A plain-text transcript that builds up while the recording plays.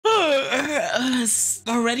It's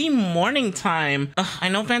already morning time. I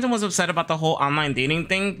know Phantom was upset about the whole online dating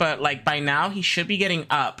thing, but like by now he should be getting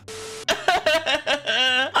up.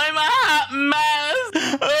 I'm a hot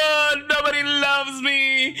mess. Oh, nobody loves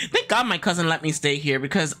me. Thank God my cousin let me stay here,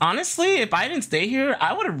 because honestly, if I didn't stay here,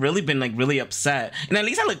 I would have really been like really upset. And at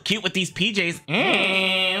least I look cute with these PJs.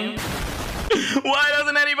 Why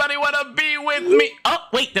doesn't anybody want to be with me? Oh,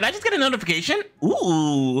 wait, did I just get a notification?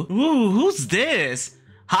 Ooh, who's this?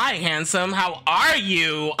 Hi, handsome, how are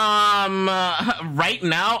you? Right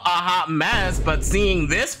now, a hot mess, but seeing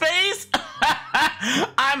this face,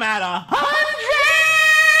 I'm at 100!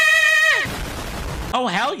 Oh,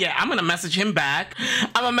 hell yeah, I'm gonna message him back.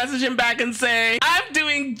 I'm gonna message him back and say, I'm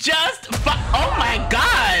doing just fine. Oh my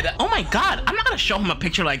God. Oh my God, I'm not gonna show him a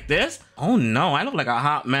picture like this. Oh no, I look like a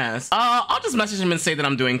hot mess. I'll just message him and say that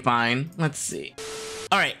I'm doing fine. Let's see.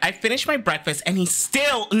 All right, I finished my breakfast and he's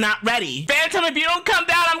still not ready. Phantom, if you don't come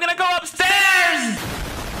down, I'm gonna go upstairs.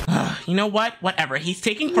 You know what? Whatever. He's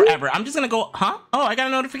taking forever. I'm just gonna go, huh? Oh, I got a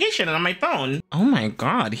notification on my phone. Oh my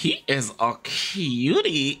God, he is a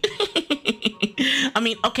cutie. I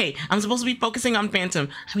mean, okay, I'm supposed to be focusing on Phantom.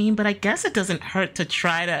 I mean, but I guess it doesn't hurt to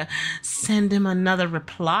try to send him another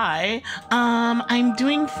reply. I'm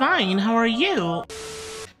doing fine. How are you? Oh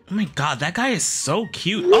my God, that guy is so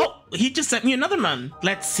cute. Oh, he just sent me another one.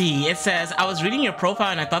 Let's see. It says, I was reading your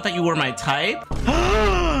profile and I thought that you were my type.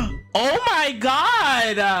 Oh my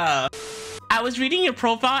God. I was reading your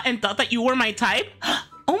profile and thought that you were my type.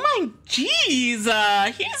 Oh my jeez.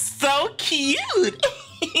 He's so cute.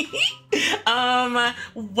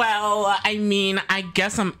 Well, I mean, I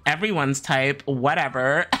guess I'm everyone's type.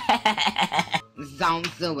 Whatever. Don't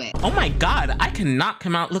do it. Oh my God, I cannot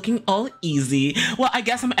come out looking all easy. Well, I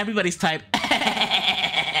guess I'm everybody's type.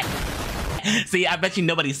 See, I bet you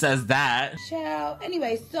nobody says that. Child.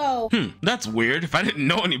 Anyway, so. That's weird. If I didn't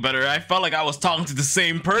know any better, I felt like I was talking to the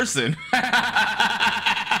same person.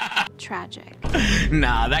 Tragic.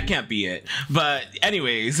 Nah, that can't be it. But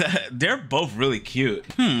anyways, they're both really cute.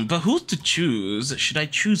 But who's to choose? Should I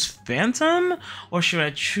choose Phantom or should I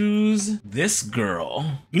choose this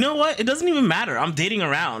girl? You know what? It doesn't even matter. I'm dating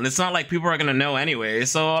around. It's not like people are gonna know anyway,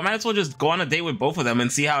 so I might as well just go on a date with both of them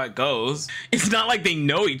and see how it goes. It's not like they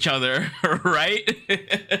know each other, right?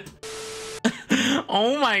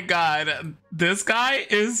 Oh my God, this guy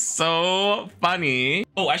is so funny.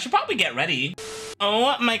 Oh, I should probably get ready.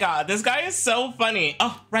 Oh my God, this guy is so funny.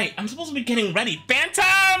 Oh, right, I'm supposed to be getting ready.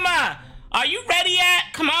 Phantom, are you ready yet?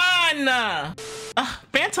 Come on.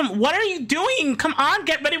 Phantom, what are you doing? Come on,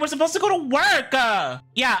 get ready. We're supposed to go to work.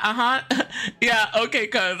 Yeah, yeah, okay,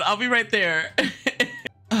 cuz I'll be right there.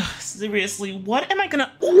 Seriously, what am I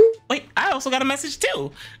gonna... Ooh, wait, I also got a message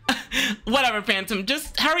too. Whatever, Phantom,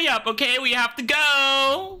 just hurry up, okay? We have to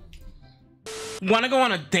go. Wanna go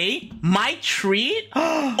on a date? My treat?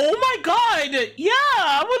 Oh my God, yeah,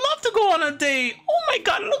 I would love to go on a date. Oh my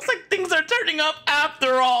God, it looks like things are turning up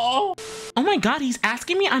after all. Oh my God, he's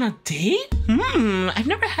asking me on a date? I've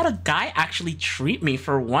never had a guy actually treat me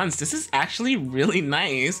for once. This is actually really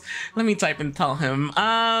nice. Let me type and tell him.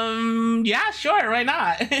 Yeah, sure, why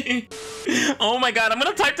not? Oh my God, I'm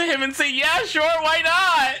gonna type to him and say, yeah, sure, why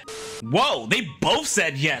not? Whoa, they both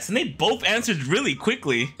said yes, and they both answered really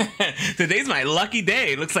quickly. Today's my lucky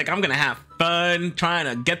day. Looks like I'm gonna have fun trying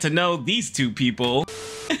to get to know these two people.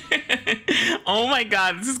 Oh my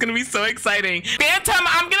God, this is gonna be so exciting. Phantom,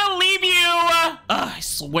 I'm gonna leave you. I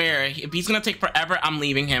swear, if he's gonna take forever, I'm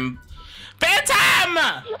leaving him. Phantom!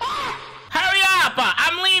 Hurry up!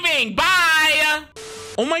 I'm leaving. Bye!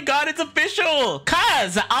 Oh my God, it's official!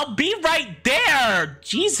 Cuz, I'll be right there!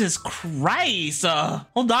 Jesus Christ!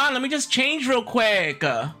 Hold on, let me just change real quick.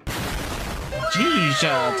 Jeez,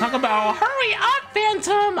 talk about hurry up,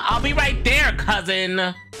 Phantom! I'll be right there,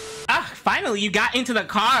 cousin! Finally, you got into the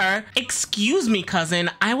car. Excuse me, cousin.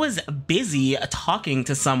 I was busy talking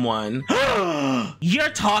to someone.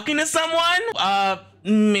 You're talking to someone?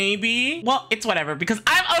 Maybe? Well, it's whatever, because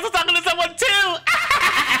I'm also talking to someone too!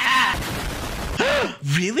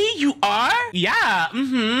 Really? You are? Yeah,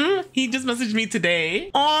 He just messaged me today.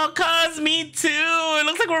 Oh, cuz, me too. It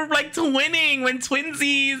looks like we're like twinning. We're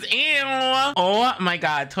twinsies. Ew. Oh my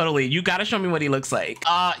God, totally. You gotta show me what he looks like.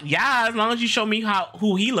 Yeah, as long as you show me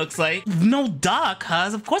who he looks like. No duh,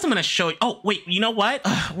 cuz. Of course I'm gonna show you. Oh, wait, you know what?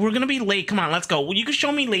 We're gonna be late. Come on, let's go. Well, you can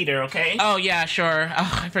show me later, okay? Oh, yeah, sure.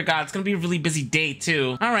 Oh, I forgot. It's gonna be a really busy day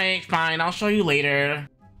too. All right, fine. I'll show you later.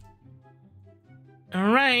 All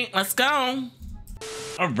right, let's go.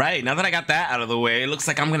 All right, now that I got that out of the way, it looks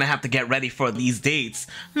like I'm gonna have to get ready for these dates.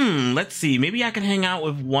 Let's see, maybe I can hang out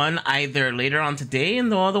with one either later on today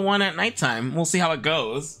and the other one at nighttime. We'll see how it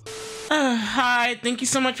goes. Hi, thank you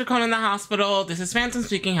so much for calling the hospital. This is Phantom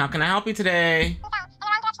speaking. How can I help you today?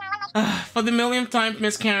 For the millionth time,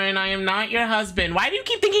 Miss Karen, I am not your husband. Why do you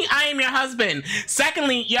keep thinking I am your husband?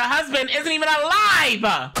 Secondly, your husband isn't even alive!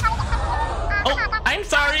 Oh, I'm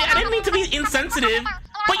sorry. I didn't mean to be insensitive,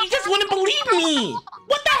 but you just wouldn't believe me.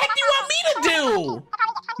 What the heck do you want me to do?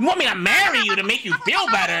 You want me to marry you to make you feel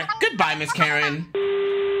better? Goodbye, Miss Karen.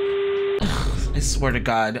 I swear to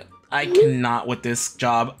God, I cannot with this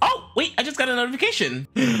job. Oh, wait, I just got a notification.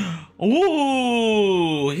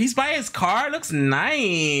 Ooh, he's by his car. Looks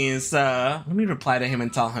nice. Let me reply to him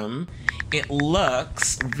and tell him it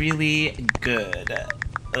looks really good.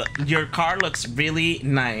 Your car looks really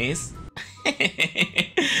nice.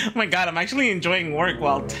 Oh my God, I'm actually enjoying work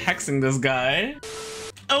while texting this guy.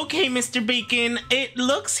 Okay, Mr. Bacon, it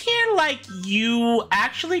looks here like you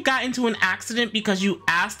actually got into an accident because you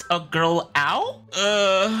asked a girl out?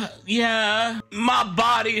 Yeah. My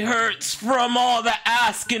body hurts from all the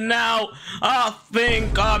asking out. I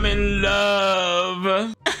think I'm in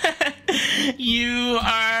love. You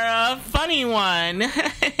are a funny one.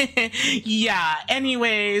 Yeah,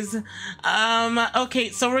 anyways, okay,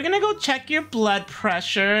 so we're gonna go check your blood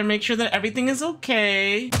pressure and make sure that everything is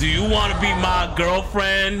okay. Do you want to be my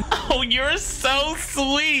girlfriend? Oh, you're so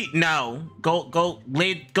sweet. No, go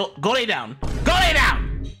lay down. Go lay down.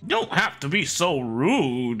 You don't have to be so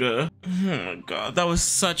rude. Oh my God, that was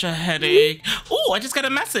such a headache. Oh, I just got a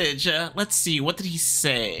message. Let's see, what did he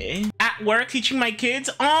say? At work teaching my kids?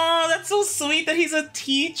 Oh, that's so sweet that he's a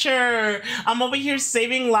teacher. I'm over here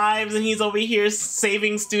saving lives and he's over here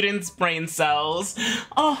saving students' brain cells.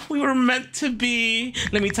 Oh, we were meant to be.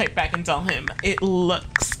 Let me type back and tell him it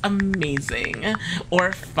looks amazing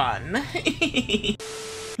or fun.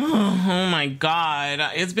 Oh my God,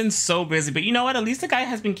 it's been so busy, but you know what? At least the guy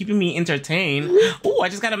has been keeping me entertained. Oh, I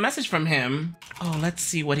just got a message from him. Oh, let's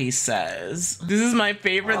see what he says. This is my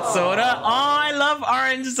favorite soda. Oh, I love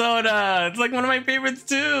orange soda. It's like one of my favorites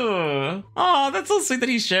too. Oh, that's so sweet that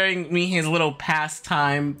he's sharing me his little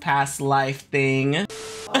pastime, past life thing.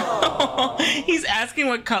 He's asking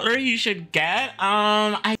what color he should get.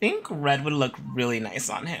 I think red would look really nice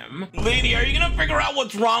on him. Lady, are you gonna figure out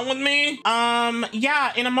what's wrong with me?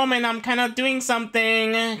 Yeah, in a moment. I'm kind of doing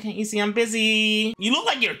something. Can't you see I'm busy? You look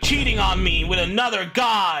like you're cheating on me with another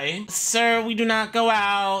guy. Sir, we do not go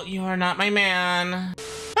out. You are not my man.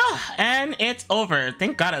 And it's over.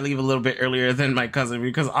 Thank God I leave a little bit earlier than my cousin,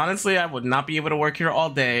 because honestly, I would not be able to work here all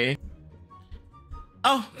day.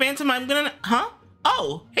 Oh, Phantom, I'm gonna... Huh?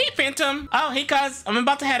 Oh, hey, Phantom. Oh, hey, cuz. I'm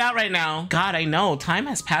about to head out right now. God, I know. Time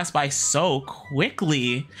has passed by so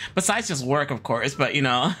quickly. Besides just work, of course. But, you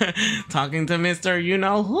know, talking to Mr.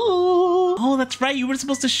 You-know-who. Oh, that's right. You were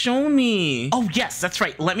supposed to show me. Oh, yes, that's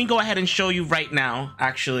right. Let me go ahead and show you right now,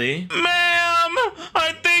 actually. Ma'am,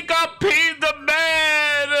 I think I peed the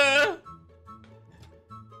bed.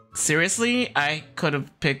 Seriously, I could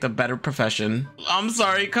have picked a better profession. I'm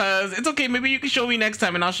sorry, cuz. It's okay. Maybe you can show me next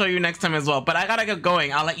time and I'll show you next time as well. But I gotta get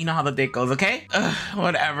going. I'll let you know how the date goes, okay?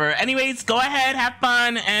 Whatever. Anyways, go ahead, have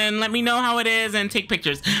fun, and let me know how it is and take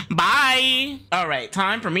pictures. Bye! All right,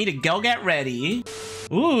 time for me to go get ready.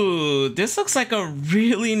 Ooh, this looks like a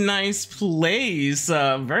really nice place.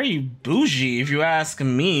 Very bougie, if you ask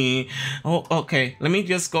me. Oh, okay. Let me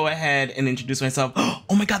just go ahead and introduce myself.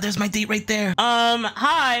 Oh my God, there's my date right there.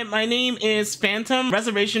 Hi, my name is Phantom.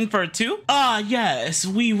 Reservation for 2? Ah, yes,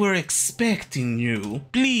 we were expecting you.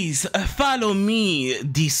 Please, follow me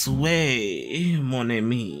this way, mon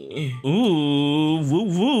ami. Ooh, woo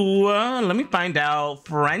woo. Let me find out.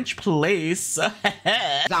 French place.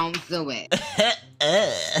 Don't do it.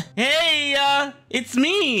 Hey, it's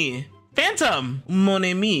me, Phantom. Mon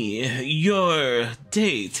ami, your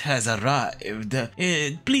date has arrived.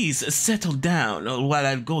 Please settle down while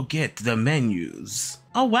I go get the menus.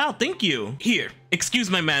 Oh, wow, thank you. Here, excuse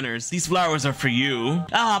my manners. These flowers are for you.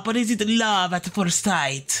 Ah, but is it love at first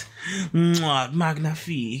sight? Mwah,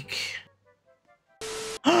 magnifique.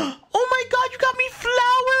 Oh my God, you got me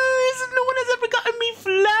flowers! No one has ever gotten me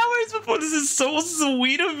flowers before. This is so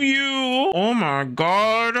sweet of you. Oh my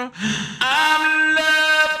God. I'm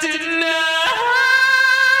loved tonight.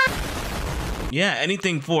 Yeah,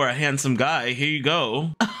 anything for a handsome guy. Here you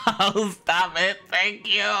go. Oh, stop it. Thank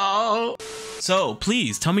you. So,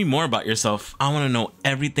 please, tell me more about yourself. I want to know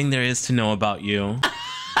everything there is to know about you.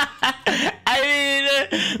 I mean,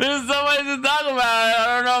 there's so much to talk about. I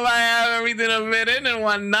don't know if I have everything to fit in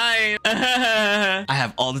one night. I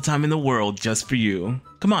have all the time in the world just for you.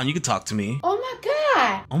 Come on, you can talk to me. Oh my God.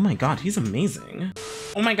 that? Oh my god, he's amazing.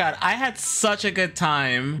 Oh my god, I had such a good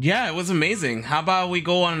time. Yeah, it was amazing. How about we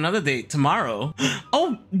go on another date tomorrow?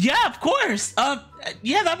 Oh, yeah, of course.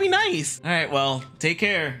 Yeah, that'd be nice. All right, well, take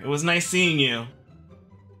care. It was nice seeing you.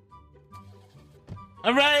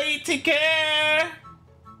 All right, take care.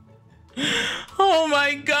 Oh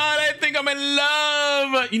my god, I think I'm in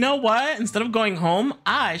love. You know what? Instead of going home,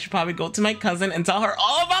 I should probably go to my cousin and tell her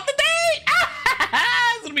all about the date.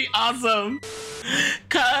 It's gonna be awesome.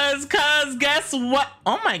 Cuz, guess what?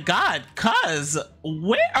 Oh my god, cuz,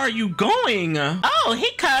 where are you going? Oh,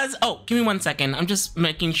 hey cuz. Oh, give me 1 second. I'm just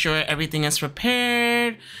making sure everything is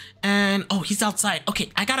prepared. And oh, he's outside.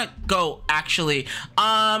 Okay, I gotta go actually.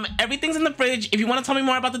 Everything's in the fridge. If you want to tell me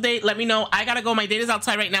more about the date, let me know. I gotta go. My date is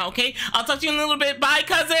outside right now, okay? I'll talk to you in a little bit. Bye,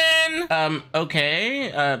 cousin.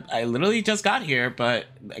 Okay. I literally just got here, but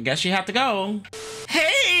I guess you have to go.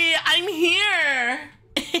 Hey, I'm here.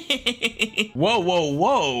 Whoa, whoa,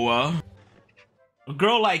 whoa. A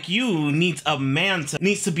girl like you needs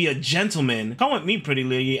to be a gentleman. Come with me, pretty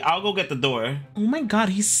lady. I'll go get the door. Oh my god,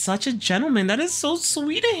 he's such a gentleman. That is so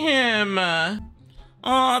sweet of him.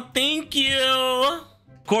 Oh, thank you.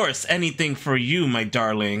 Of course, anything for you, my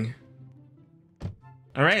darling.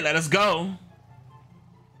 All right, let us go.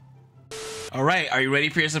 All right, are you ready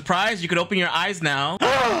for your surprise? You could open your eyes now.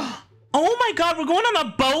 Oh my god, we're going on a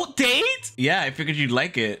boat date? Yeah, I figured you'd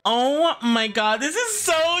like it. Oh my god, this is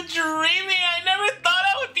so dreamy. I never thought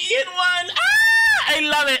I would be in one. Ah, I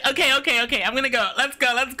love it. Okay, I'm gonna go. Let's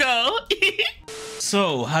go.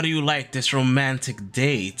 So, how do you like this romantic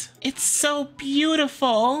date? It's so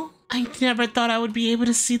beautiful. I never thought I would be able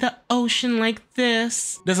to see the ocean like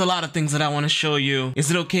this. There's a lot of things that I want to show you. Is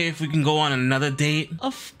it okay if we can go on another date?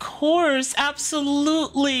 Of course,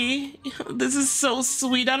 absolutely. This is so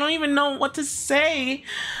sweet. I don't even know what to say.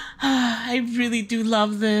 I really do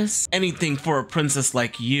love this. Anything for a princess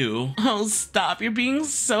like you. Oh, stop. You're being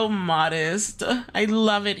so modest. I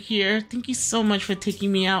love it here. Thank you so much for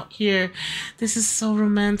taking me out here. This is so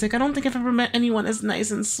romantic. I don't think I've ever met anyone as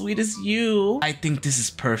nice and sweet as you. I think this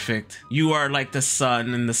is perfect. You are like the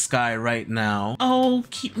sun in the sky right now. Oh,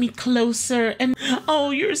 keep me closer. And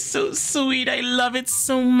oh, you're so sweet. I love it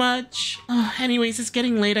so much. Anyways, it's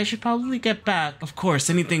getting late. I should probably get back. Of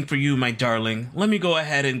course, anything for you, my darling. Let me go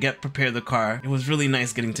ahead and prepare the car. It was really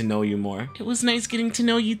nice getting to know you more. It was nice getting to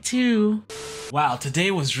know you too. Wow,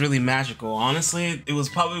 today was really magical. Honestly, it was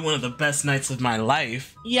probably one of the best nights of my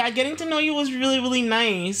life. Yeah, getting to know you was really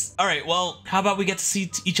nice. All right, well, how about we get to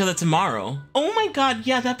see each other tomorrow? Oh my god,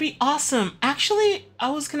 yeah, that'd be awesome. Actually, I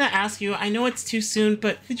was gonna ask you, I know it's too soon,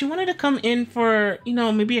 but did you want to come in for, you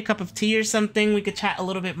know, maybe a cup of tea or something? We could chat a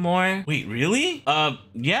little bit more. Wait, really?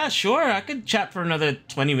 Yeah, sure. I could chat for another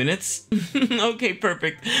 20 minutes. Okay,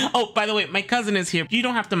 perfect. Oh, by the way, my cousin is here. You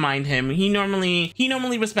don't have to mind him. He normally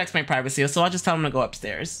respects my privacy, so I'll just tell him to go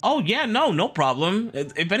upstairs. Oh, yeah, no problem.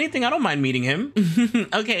 If anything, I don't mind meeting him.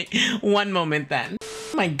 Okay, one moment then.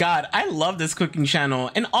 Oh my god, I love this cooking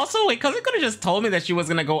channel. And also, wait, cousin could have just told me that she was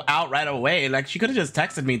gonna go out right away. Like, she could have just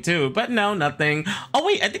texted me too, but no, nothing. Oh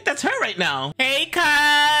wait, I think that's her right now. Hey,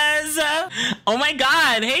 cuz. Oh my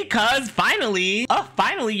god, hey, cuz, finally. Oh,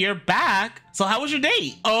 finally, you're back. So how was your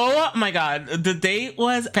date? Oh my god, the date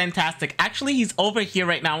was fantastic. Actually, he's over here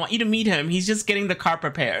right now. I want you to meet him. He's just getting the car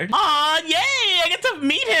prepared. Aw, yay, I get to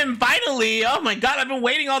meet him finally. Oh my god, I've been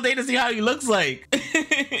waiting all day to see how he looks like.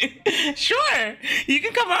 Sure, you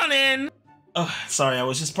can come on in. Oh, sorry, I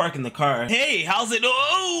was just parking the car. Hey, how's it?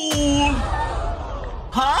 Oh!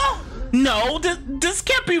 Huh? No, this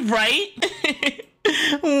can't be right.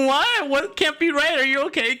 What? What can't be right? Are you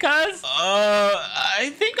okay, cuz?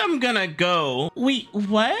 I think I'm gonna go. Wait,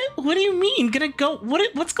 what? What do you mean, gonna go?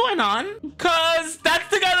 What's going on? Cuz, that's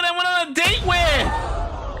the guy that I went on a date with!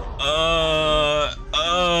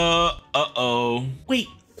 Uh-oh. Wait,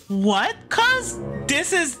 what? Cuz,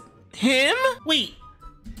 this is him? Wait,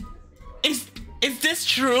 is this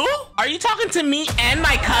true? Are you talking to me and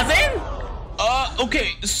my cousin?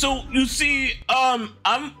 Okay, so you see, I'm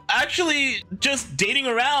actually just dating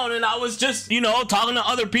around and I was just, you know, talking to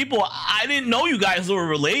other people. I didn't know you guys were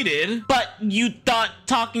related. But you thought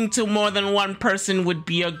talking to more than one person would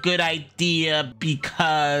be a good idea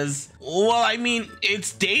because, well, I mean,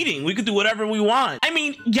 it's dating. We could do whatever we want. I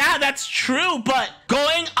mean, yeah, that's true, but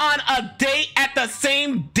going on a date at the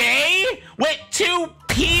same day with two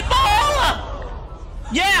people?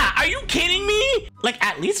 Yeah, are you kidding me? Like,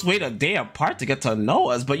 at least wait a day apart to get to know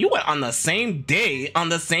us, but you went on the same day, on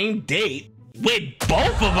the same date with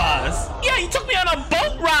both of us. Yeah, he took me on a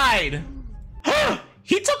boat ride.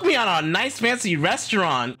 He took me on a nice fancy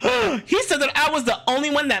restaurant. He said that I was the only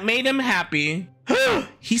one that made him happy.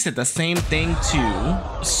 He said the same thing too.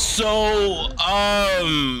 So,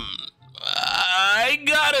 I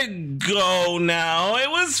gotta go now. It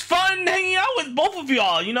was fun hanging out with both of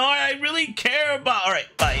y'all. You know, I really care about. All right,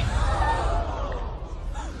 bye.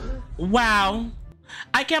 Wow.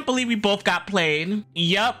 I can't believe we both got played.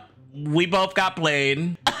 Yup, we both got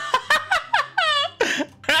played.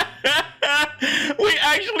 We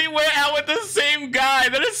actually went out with the same guy.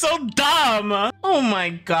 That is so dumb. Oh my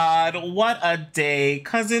god, what a day.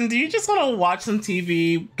 Cousin, do you just want to watch some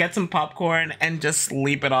TV, get some popcorn, and just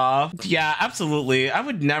sleep it off? Yeah, absolutely. I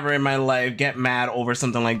would never in my life get mad over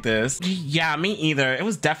something like this. Yeah, me either. It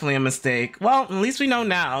was definitely a mistake. Well, at least we know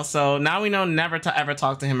now. So now we know never to ever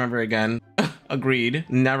talk to him ever again. Agreed.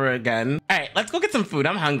 Never again. All right, let's go get some food.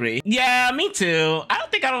 I'm hungry. Yeah, me too. I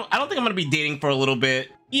don't think I'm gonna be dating for a little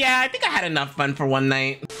bit. Yeah, I think I had enough fun for one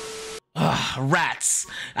night. Ugh, rats.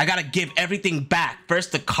 I gotta give everything back.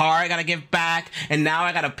 First the car I gotta give back, and now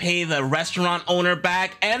I gotta pay the restaurant owner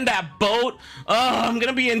back and that boat. Oh, I'm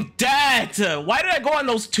gonna be in debt. Why did I go on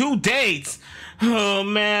those 2 dates? Oh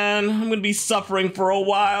man, I'm gonna be suffering for a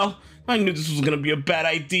while. I knew this was gonna be a bad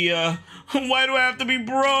idea. Why do I have to be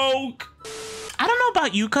broke? I don't know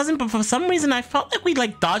about you, cousin, but for some reason I felt like we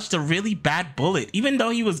like dodged a really bad bullet, even though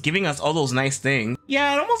he was giving us all those nice things.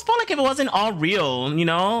 Yeah, it almost felt like it wasn't all real, you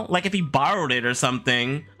know? Like if he borrowed it or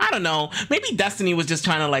something. I don't know. Maybe Destiny was just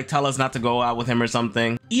trying to like tell us not to go out with him or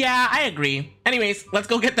something. Yeah, I agree. Anyways, let's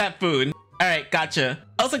go get that food. All right, gotcha.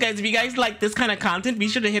 Also, guys, if you guys like this kind of content, be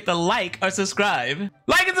sure to hit the like or subscribe.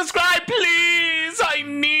 Like and subscribe, please! I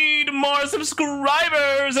need more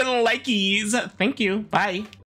subscribers and likies. Thank you. Bye.